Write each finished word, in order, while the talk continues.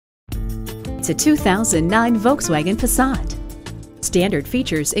a 2009 Volkswagen Passat. Standard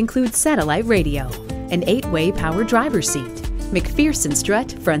features include satellite radio, an 8-way power driver's seat, McPherson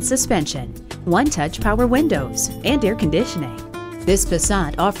strut front suspension, one-touch power windows, and air conditioning. This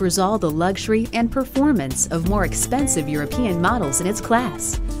Passat offers all the luxury and performance of more expensive European models in its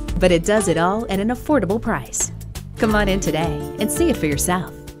class, but it does it all at an affordable price. Come on in today and see it for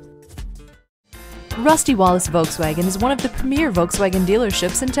yourself. Rusty Wallis Volkswagen is one of the premier Volkswagen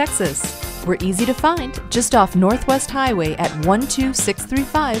dealerships in Texas. We're easy to find just off Northwest Highway at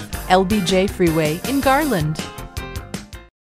 12635 LBJ Freeway in Garland.